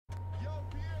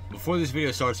Before this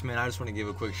video starts, man, I just want to give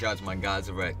a quick shout out to my guys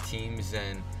over at Teams,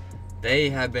 and they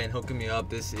have been hooking me up.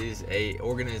 This is a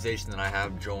organization that I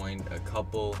have joined a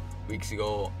couple weeks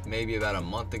ago, maybe about a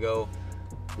month ago.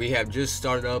 We have just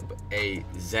started up a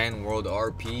Zen World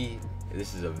RP.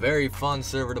 This is a very fun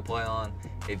server to play on.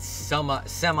 It's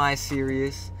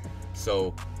semi-serious,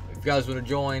 so if you guys want to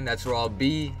join, that's where I'll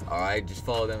be. Alright, just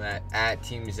follow them at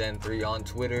TeamZen3 on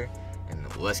Twitter,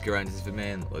 and let's get right into this,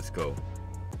 man. Let's go.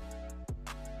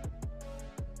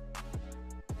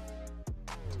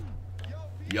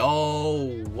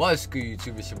 Yo, what's good,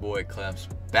 YouTube? It's your boy Clamps,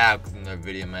 back with another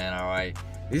video, man. Alright,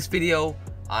 this video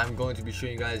I'm going to be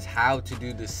showing you guys how to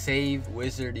do the save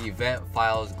wizard event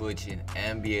files glitch in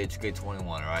NBA 2K21.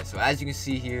 Alright, so as you can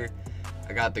see here,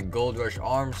 I got the Gold Rush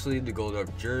arm sleeve, the Gold Rush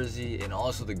jersey, and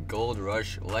also the Gold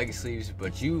Rush leg sleeves,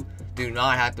 but you do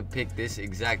not have to pick this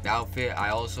exact outfit.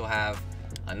 I also have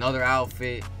another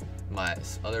outfit. My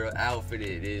other outfit,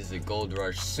 it is the Gold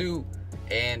Rush suit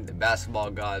and the Basketball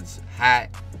Gods hat.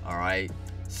 Alright,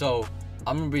 so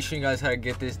I'm gonna be showing you guys how to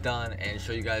get this done and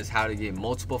show you guys how to get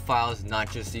multiple files,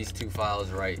 not just these two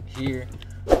files right here.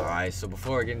 Alright, so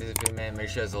before I get into this video, man, make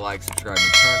sure you guys like, subscribe,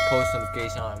 and turn post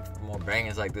notification on for more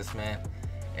bangers like this, man.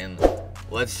 And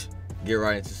let's get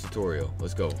right into this tutorial.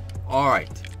 Let's go. Alright,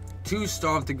 to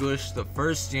start off the glitch, the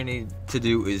first thing you need to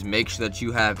do is make sure that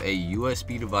you have a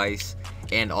USB device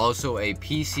and also a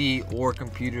PC or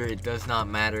computer. It does not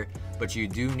matter, but you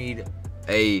do need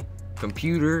a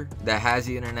computer that has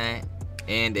the internet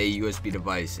and a USB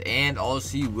device. And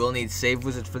also you will need save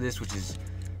wizards for this, which is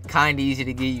kind of easy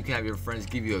to get. You can have your friends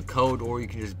give you a code, or you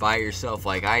can just buy it yourself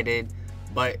like I did,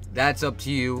 but that's up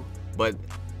to you. But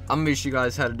I'm gonna show you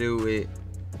guys how to do it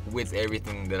with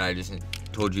everything that I just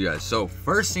told you guys. So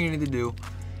first thing you need to do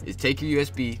is take your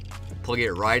USB, plug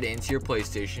it right into your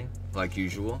PlayStation like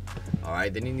usual.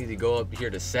 Alright, then you need to go up here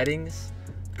to settings,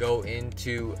 go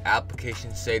into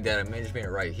application save data management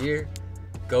right here,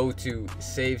 go to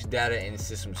saves data in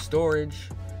system storage,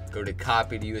 go to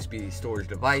copy the USB storage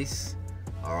device.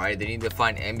 Alright, then you need to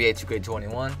find NBA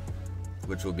 2K21,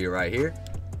 which will be right here.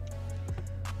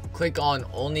 Click on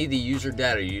only the user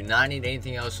data. You do not need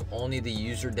anything else, only the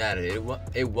user data.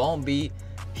 It won't be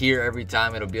here every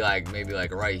time. It'll be like maybe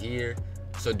like right here,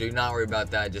 so do not worry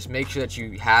about that. Just make sure that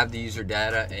you have the user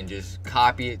data and just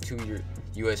copy it to your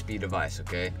USB device.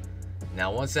 Okay,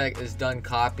 now once that is done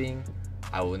copying,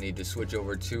 I will need to switch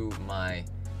over to my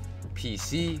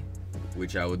PC,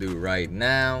 which I will do right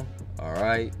now.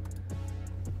 Alright,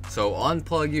 so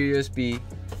unplug your USB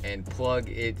and plug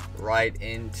it right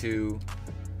into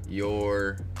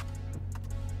your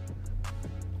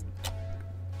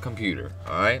computer.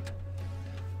 Alright,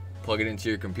 plug it into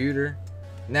your computer.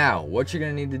 Now what you're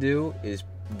gonna need to do is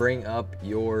bring up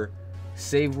your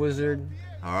save wizard.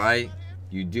 Alright,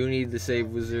 you do need the save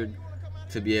wizard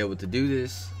to be able to do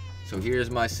this. So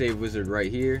here's my save wizard right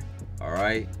here.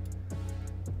 Alright,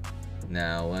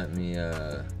 now let me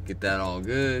get that all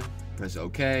good. Press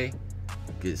OK,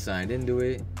 get signed into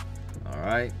it.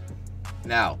 Alright,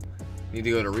 now you need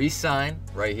to go to resign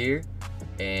right here,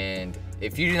 and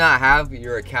if you do not have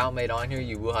your account made on here,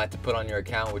 you will have to put on your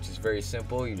account, which is very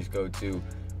simple. You just go to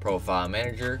profile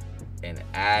manager and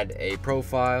add a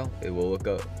profile. It'll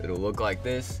look like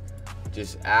this.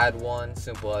 Just add one,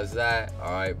 simple as that.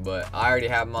 Alright, but I already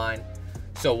have mine.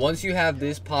 So once you have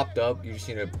this popped up, you just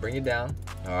need to bring it down.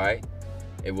 Alright,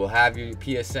 it will have your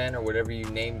PSN or whatever you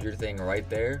named your thing right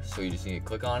there. So you just need to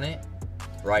click on it,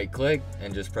 right click,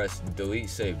 and just press delete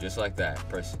save, just like that.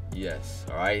 Press yes.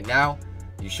 Alright, now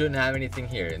you shouldn't have anything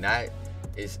here, and that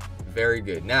is very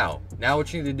good. Now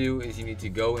what you need to do is you need to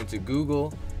go into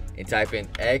Google and type in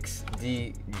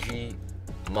XDG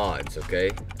mods.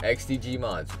 Okay, XDG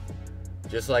mods,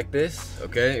 just like this.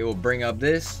 Okay, it will bring up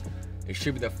this. It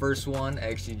should be the first one,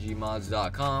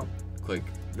 xdgmods.com. Click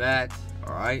that.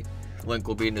 Alright, link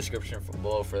will be in the description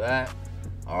below for that.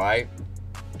 Alright,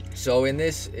 so in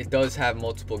this, it does have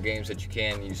multiple games that you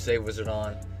can use save wizard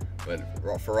on, but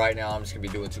for right now I'm just gonna be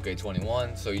doing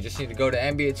 2K21. So you just need to go to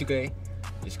NBA 2K,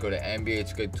 just go to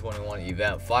NBA 2K21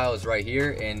 event files right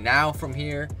here, and now from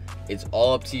here it's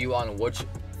all up to you on which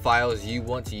files you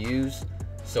want to use.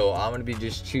 So I'm gonna be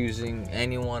just choosing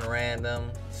anyone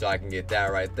random, so I can get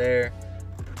that right there.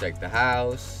 Protect the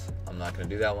house, I'm not gonna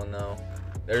do that one though.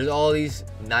 There's all these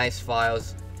nice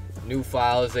files, new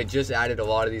files. They just added a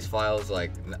lot of these files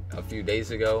like a few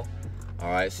days ago.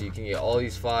 Alright, so you can get all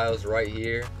these files right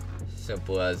here,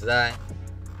 simple as that.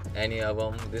 Any of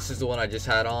them. This is the one I just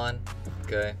had on.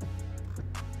 Okay,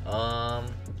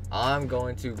 I'm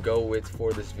going to go with,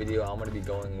 for this video, I'm going to be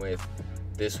going with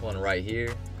this one right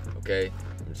here. Okay,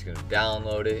 I'm just gonna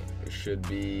download it. It should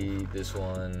be this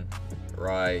one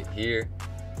right here,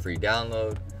 free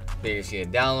download. Then you're just gonna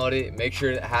download it. Make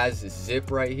sure it has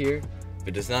zip right here. If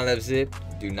it does not have zip,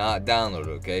 do not download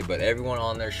it, okay? But everyone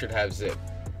on there should have zip.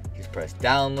 Just press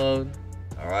download,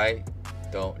 all right?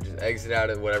 Don't just exit out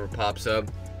of whatever pops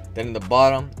up. Then in the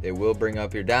bottom, it will bring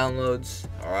up your downloads,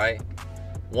 all right?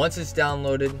 Once it's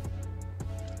downloaded,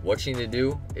 what you need to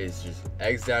do is just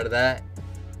exit out of that,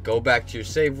 go back to your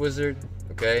save wizard,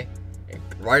 okay? And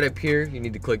right up here, you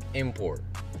need to click import.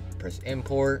 Press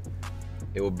import.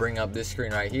 It will bring up this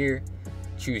screen right here.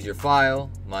 Choose your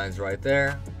file. Mine's right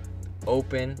there.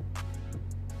 Open.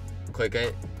 Click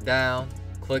it down.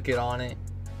 Click it on it.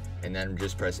 And then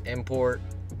just press import.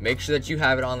 Make sure that you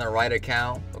have it on the right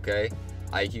account, okay?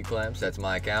 IQClamps, that's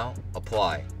my account.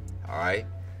 Apply. Alright.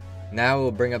 Now it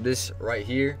will bring up this right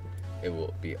here. It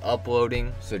will be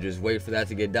uploading, so just wait for that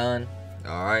to get done.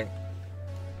 Alright.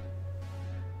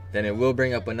 Then it will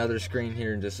bring up another screen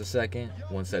here in just a second.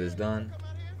 Once that is done,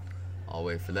 I'll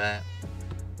wait for that.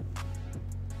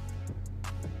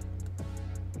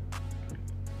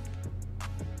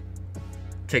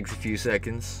 Takes a few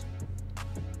seconds.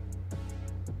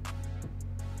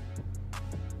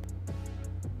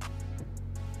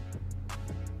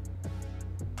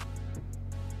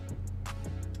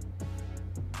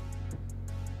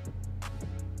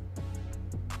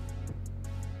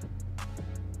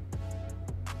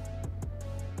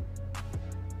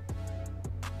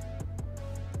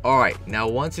 Alright, now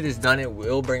once it is done, it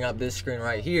will bring up this screen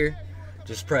right here.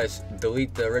 Just press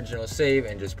delete the original save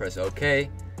and just press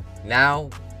OK. Now,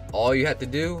 all you have to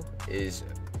do is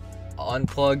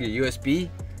unplug your USB,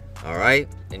 alright,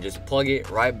 and just plug it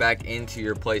right back into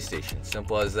your PlayStation.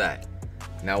 Simple as that.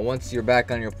 Now, once you're back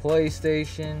on your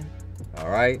PlayStation,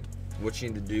 alright, what you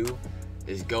need to do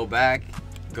is go back,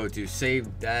 go to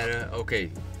save data.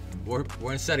 Okay, we're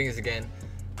in settings again.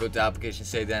 Go to application,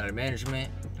 save data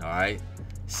management, alright.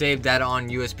 Save data on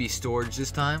USB storage this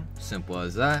time. Simple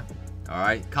as that.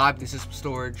 Alright, copy system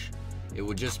storage. It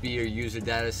will just be your user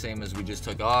data, same as we just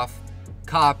took off.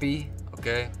 Copy,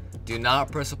 okay. Do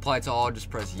not press apply to all, just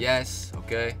press yes,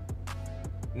 okay.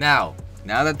 Now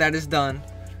that that is done,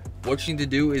 what you need to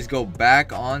do is go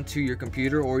back onto your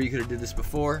computer, or you could have did this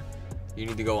before. You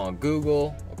need to go on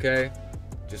Google, okay.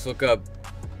 Just look up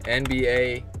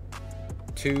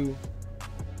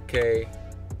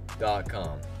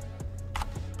NBA2k.com.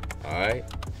 Alright,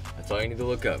 that's all you need to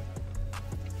look up.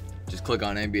 Just click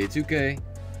on NBA 2K.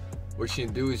 What you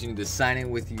need to do is you need to sign in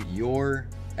with your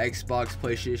Xbox,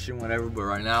 PlayStation, whatever. But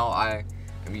right now I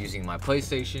am using my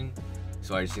PlayStation,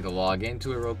 so I just need to log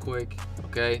into it real quick.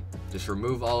 Okay, just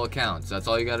remove all accounts. That's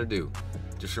all you got to do.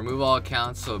 Just remove all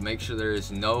accounts, so make sure there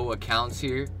is no accounts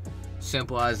here.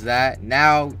 Simple as that.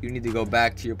 Now you need to go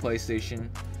back to your PlayStation,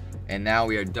 and now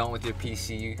we are done with your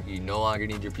PC. You no longer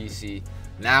need your PC.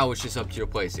 Now it's just up to your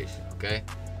PlayStation, okay?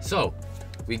 So,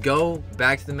 we go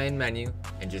back to the main menu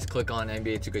and just click on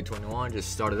NBA 2K21,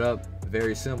 just start it up.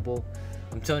 Very simple.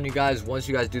 I'm telling you guys, once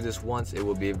you guys do this once, it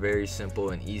will be very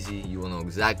simple and easy. You will know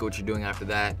exactly what you're doing after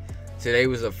that. Today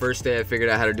was the first day I figured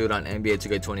out how to do it on NBA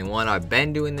 2K21. I've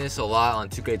been doing this a lot on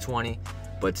 2K20,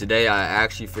 but today I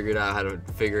actually figured out how to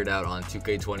figure it out on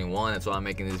 2K21. That's why I'm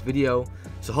making this video.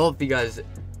 So hope you guys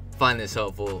find this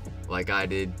helpful like I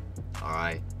did.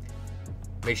 Alright.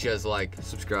 Make sure you guys like,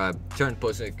 subscribe, turn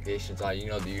post notifications on, you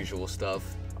know, the usual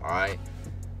stuff. Alright.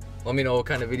 Let me know what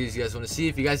kind of videos you guys want to see.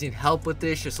 If you guys need help with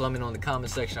this, just let me know in the comment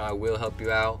section. I will help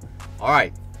you out.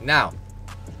 Alright. Now,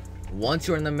 once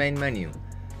you're in the main menu,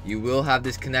 you will have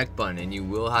this connect button and you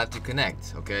will have to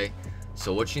connect. Okay.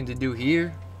 So what you need to do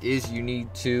here is you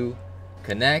need to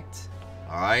connect.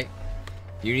 Alright.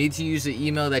 You need to use the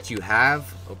email that you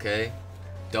have. Okay.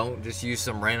 Don't just use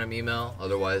some random email,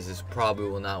 otherwise this probably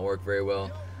will not work very well.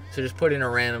 So just put in a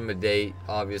random date,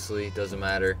 obviously, it doesn't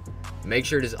matter. Make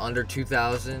sure it is under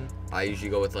 2000. I usually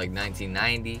go with like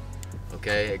 1990.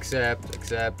 Okay,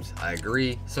 accept, I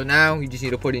agree. So now you just need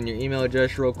to put in your email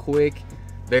address real quick.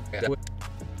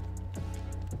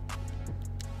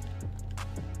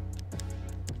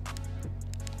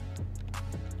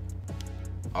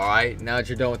 Alright, now that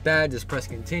you're done with that, just press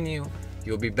continue.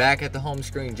 You'll be back at the home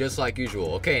screen just like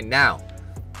usual. Okay, now,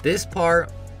 this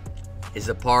part is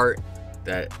the part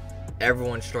that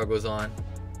everyone struggles on.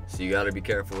 So you gotta be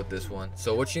careful with this one.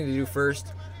 So what you need to do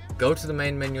first, go to the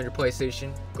main menu on your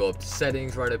PlayStation, go up to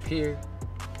settings right up here,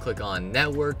 click on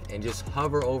network, and just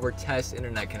hover over test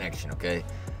internet connection, okay?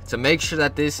 To make sure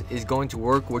that this is going to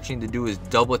work, what you need to do is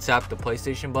double tap the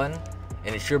PlayStation button,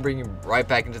 and it should bring you right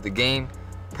back into the game.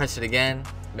 Press it again.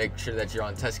 Make sure that you're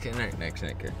on test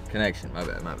connection. My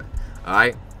bad.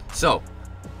 Alright, so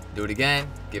Do it again,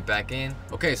 get back in.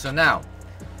 Okay, so now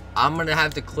I'm gonna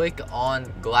have to click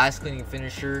on glass cleaning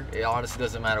finisher. It honestly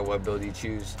doesn't matter what build you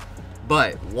choose,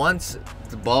 but once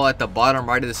the ball at the bottom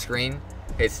right of the screen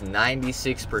hits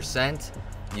 96%,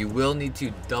 you will need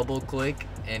to double click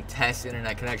and test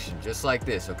internet connection, just like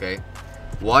this. Okay,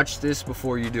 watch this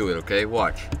before you do it. Okay,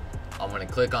 watch. I'm gonna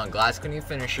click on glass cleaning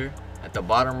finisher. At the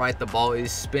bottom right, the ball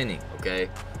is spinning. Okay,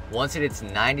 once it hits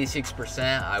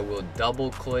 96%, I will double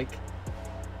click.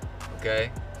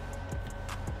 Okay,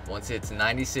 once it's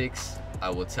 96, I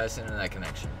will test internet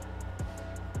connection.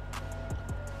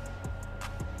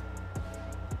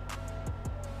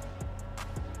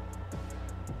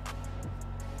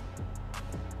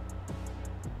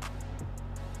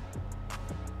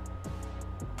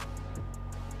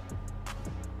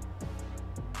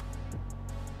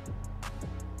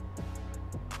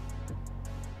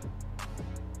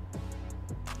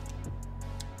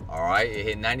 Alright, it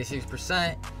hit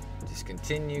 96%. Just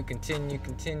continue.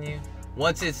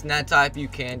 Once it's net type, you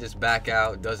can just back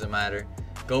out. Doesn't matter.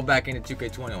 Go back into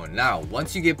 2K21. Now,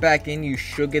 once you get back in, you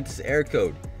should get this error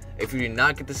code. If you do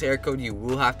not get this error code, you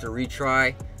will have to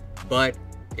retry. But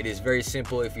it is very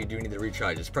simple if you do need to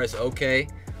retry. Just press OK.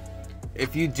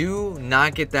 If you do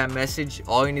not get that message,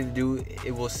 all you need to do,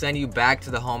 it will send you back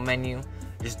to the home menu.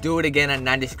 Just do it again at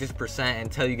 96%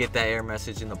 until you get that error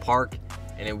message in the park.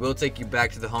 And it will take you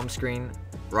back to the home screen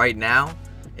right now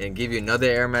and give you another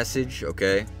error message.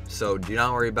 Okay, so do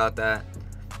not worry about that.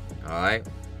 All right,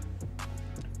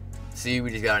 see,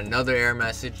 we just got another error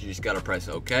message. You just got to press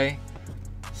OK.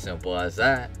 Simple as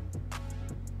that.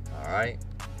 All right,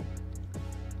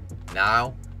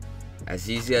 now as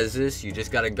easy as this, you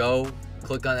just got to go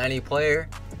click on any player,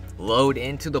 load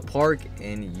into the park,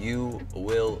 and you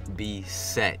will be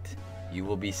set. You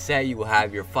will be set. You will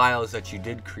have your files that you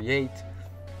did create.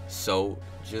 So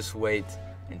just wait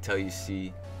until you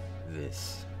see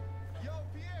this. Yo,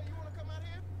 Pierre, you wanna come out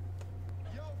here?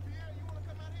 Yo, Pierre, you wanna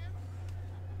come out here?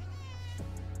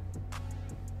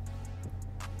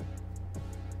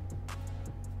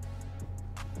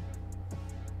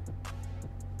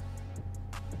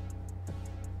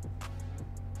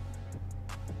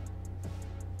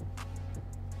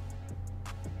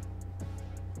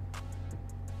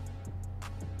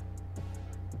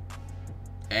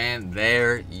 And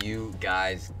there you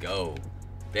guys go.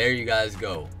 There you guys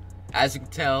go. As you can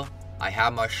tell, I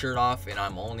have my shirt off and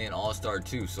I'm only an all-star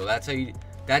 2. So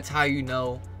that's how you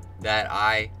know that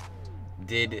I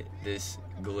did this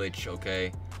glitch,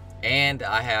 okay? And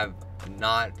I have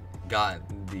not gotten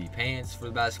the pants for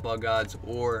the basketball gods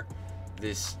or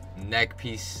this neck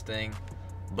piece thing.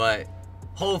 But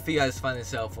hopefully you guys find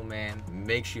this helpful, man.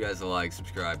 Make sure you guys like,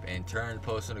 subscribe, and turn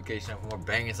post notification on for more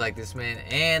bangers like this, man.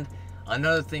 And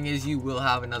another thing is you will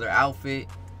have another outfit.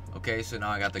 Okay, so now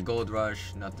I got the gold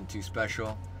rush, nothing too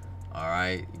special. All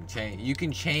right, you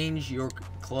can change your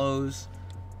clothes,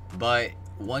 but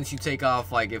once you take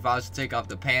off, like if I was to take off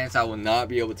the pants, I will not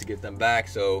be able to get them back.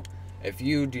 So if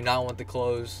you do not want the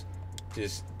clothes,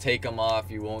 just take them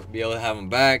off. You won't be able to have them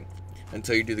back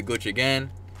until you do the glitch again.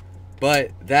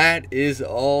 But that is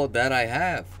all that I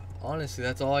have. Honestly,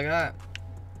 that's all I got.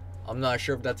 I'm not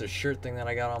sure if that's a shirt thing that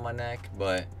I got on my neck,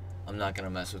 but I'm not gonna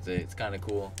mess with it. It's kind of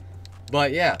cool.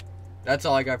 But yeah, that's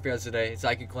all I got for you guys today. It's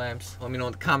IQClamps. Let me know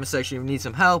in the comment section if you need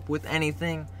some help with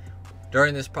anything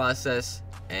during this process,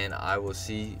 and I will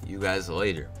see you guys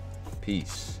later.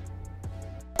 Peace.